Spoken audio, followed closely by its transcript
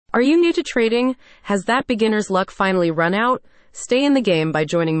Are you new to trading? Has that beginner's luck finally run out? Stay in the game by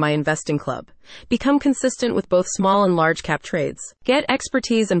joining my investing club. Become consistent with both small and large cap trades. Get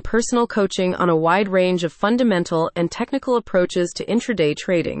expertise and personal coaching on a wide range of fundamental and technical approaches to intraday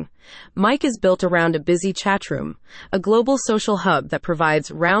trading. Mike is built around a busy chat room, a global social hub that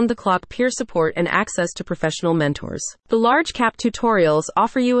provides round-the-clock peer support and access to professional mentors. The large cap tutorials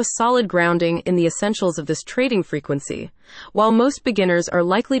offer you a solid grounding in the essentials of this trading frequency. While most beginners are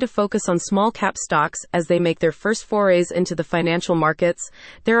likely to focus on small cap stocks as they make their first forays into the financial markets,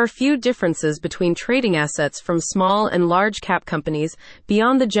 there are few differences between trading assets from small and large cap companies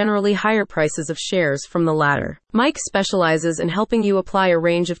beyond the generally higher prices of shares from the latter. Mike specializes in helping you apply a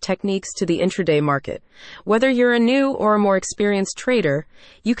range of techniques to the intraday market. Whether you're a new or a more experienced trader,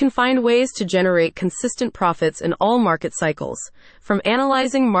 you can find ways to generate consistent profits in all market cycles. From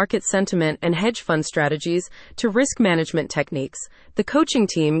analyzing market sentiment and hedge fund strategies to risk management techniques, the coaching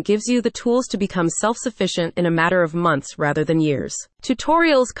team gives you the tools to become self-sufficient in a matter of months rather than years.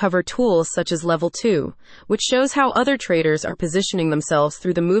 Tutorials cover tools such as Level 2, which shows how other traders are positioning themselves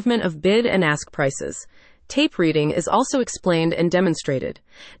through the movement of bid and ask prices. Tape reading is also explained and demonstrated.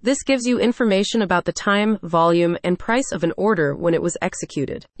 This gives you information about the time, volume, and price of an order when it was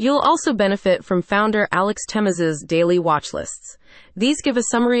executed. You'll also benefit from founder Alex Temes's daily watchlists. These give a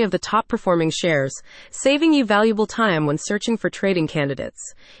summary of the top-performing shares, saving you valuable time when searching for trading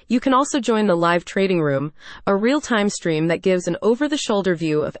candidates. You can also join the live trading room, a real-time stream that gives an over-the-shoulder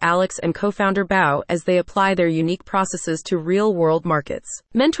view of Alex and co-founder Bao as they apply their unique processes to real-world markets.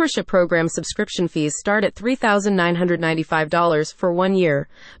 Mentorship program subscription fees start at $3,995 for 1 year,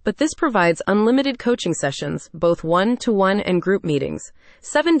 but this provides unlimited coaching sessions, both one-to-one and group meetings,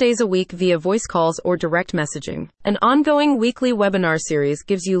 7 days a week via voice calls or direct messaging. An ongoing weekly webinar series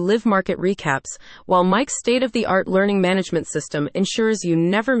gives you live market recaps, while Mike's state-of-the-art learning management system ensures you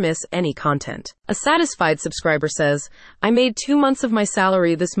never miss any content. A satisfied subscriber says, "I made 2 months of my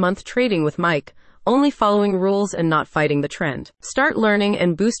salary this month trading with Mike, only following rules and not fighting the trend." Start learning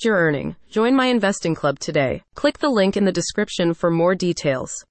and boost your earning. Join my investing club today. Click the link in the description for more details.